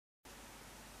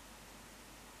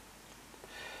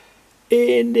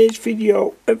In this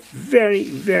video, a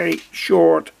very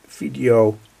short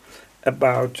video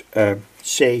about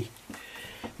say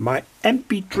my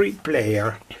MP3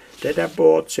 player that I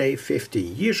bought say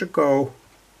 15 years ago.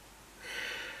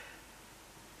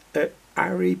 I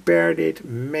repaired it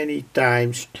many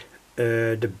times.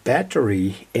 The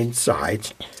battery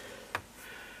inside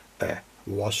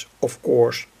was of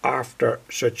course after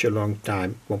such a long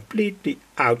time completely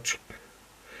out.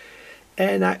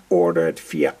 And I ordered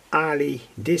via Ali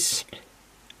this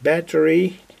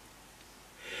battery,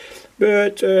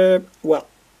 but well,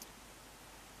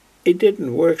 it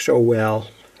didn't work so well.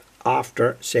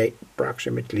 After say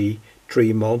approximately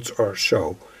 3 months or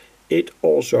so, it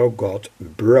also got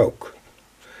broke.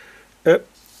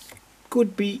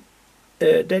 Could be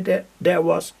that there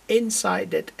was inside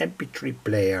that MP3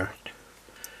 player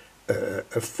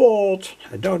a fault.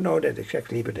 I don't know that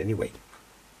exactly, but anyway.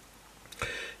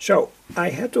 So I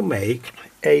had to make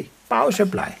a power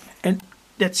supply, and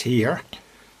that's here.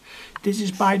 This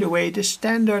is, by the way, the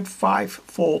standard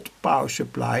 5-volt power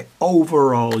supply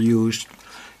overall used,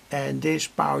 and this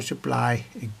power supply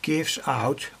gives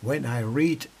out, when I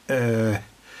read the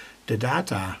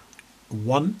data,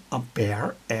 1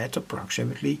 ampere at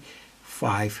approximately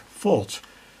 5 volts.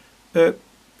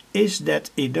 Is that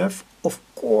enough? Of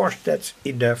course that's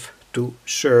enough to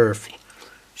serve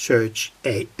such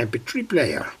a MP3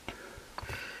 player.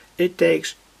 It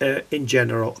takes in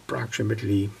general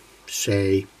approximately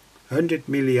say 100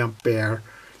 milliampere,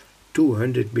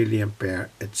 200 milliampere,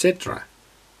 etc.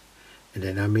 And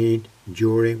then I mean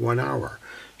during 1 hour.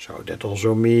 So that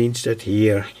also means that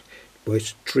here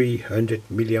with 300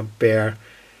 milliampere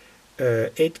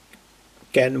it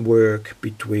can work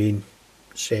between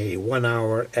say 1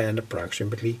 hour and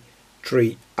approximately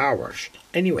 3 hours.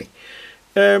 Anyway,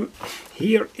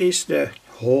 here is the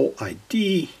whole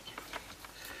idea.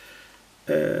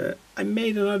 I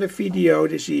made another video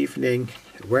this evening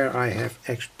where I have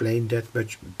explained that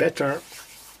much better,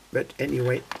 but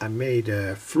anyway, I made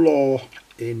a flaw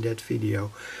in that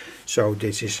video, so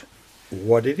this is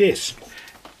what it is.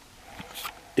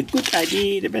 The good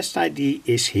idea, the best idea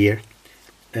is here.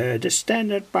 The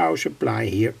standard power supply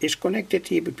here is connected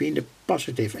here between the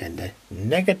positive and the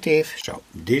negative, so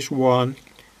this one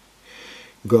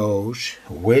goes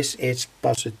with its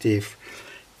positive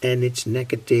and its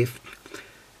negative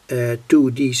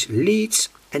to these leads,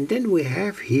 and then we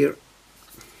have here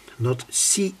not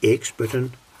CX but a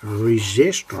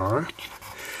resistor,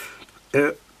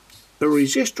 a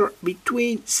resistor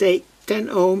between say 10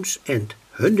 ohms and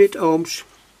 100 ohms.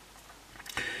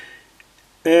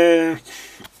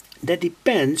 That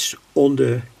depends on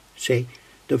the say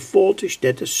the voltage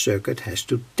that the circuit has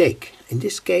to take. In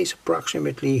this case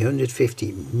approximately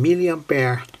 150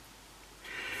 milliampere.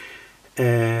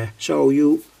 So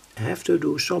you have to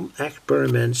do some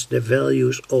experiments. The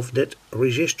values of that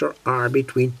resistor are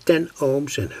between 10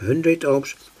 ohms and 100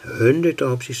 ohms. 100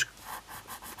 ohms is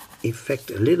in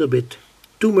fact a little bit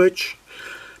too much,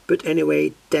 but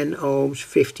anyway 10 ohms,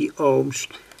 50 ohms,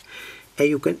 and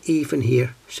you can even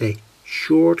here say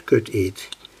shortcut it.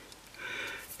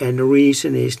 And the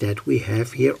reason is that we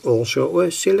have here also a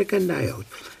silicon diode.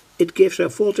 It gives a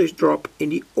voltage drop in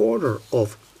the order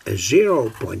of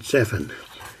 0.7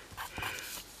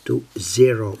 to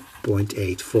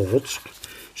 0.8 volts.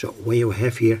 So when you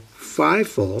have here 5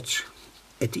 volts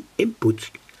at the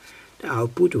input, the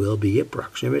output will be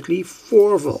approximately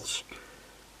 4 volts.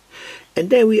 And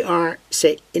then we are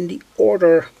say in the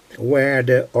order where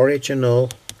the original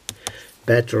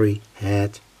battery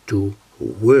had to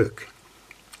work.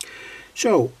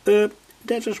 So that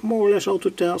is more or less all to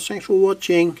tell. Thanks for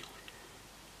watching.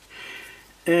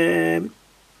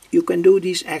 You can do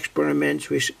these experiments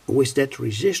with that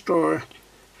resistor.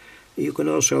 You can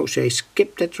also say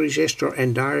skip that resistor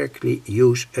and directly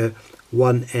use a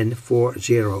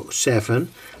 1N407.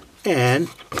 And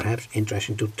perhaps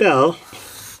interesting to tell,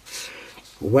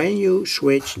 when you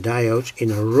switch diodes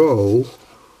in a row,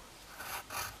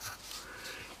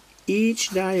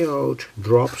 each diode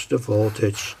drops the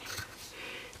voltage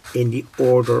in the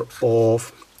order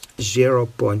of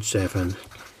 0.7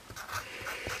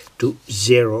 to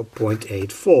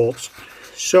 0.8 volts.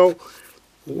 So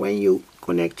when you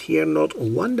connect here not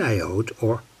one diode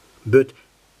but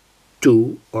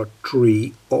 2 or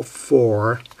 3 or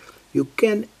 4, you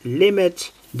can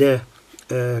limit the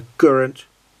current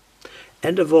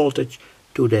and the voltage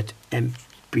to that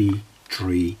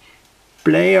MP3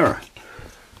 player.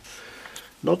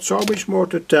 Not so much more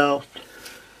to tell.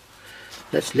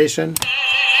 Let's listen.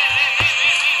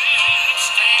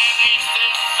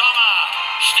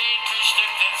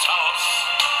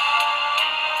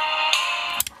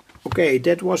 Okay,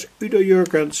 that was Udo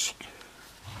Jurgens.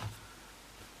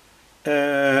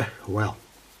 Well,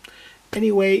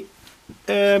 anyway,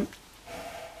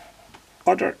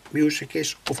 other music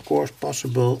is of course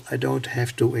possible. I don't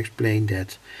have to explain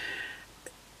that.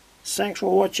 Thanks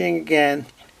for watching again.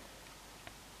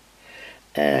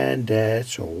 And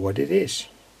that's all what it is.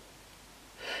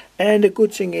 And the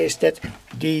good thing is that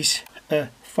these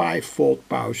 5-volt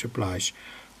power supplies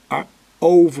are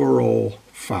overall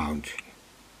found.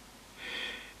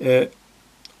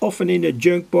 Often in a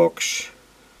junk box,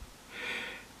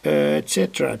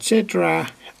 etc, etc.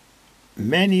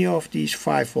 Many of these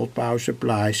 5-volt power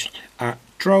supplies are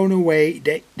thrown away.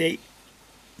 They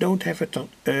don't have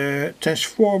a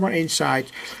transformer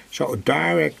inside, so a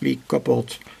directly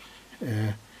coupled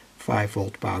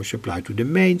 5-volt power supply to the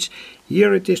mains.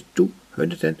 Here it is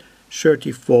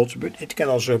 230 volts, but it can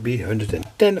also be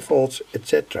 110 volts,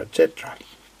 etc, etc.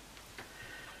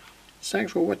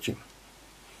 Thanks for watching.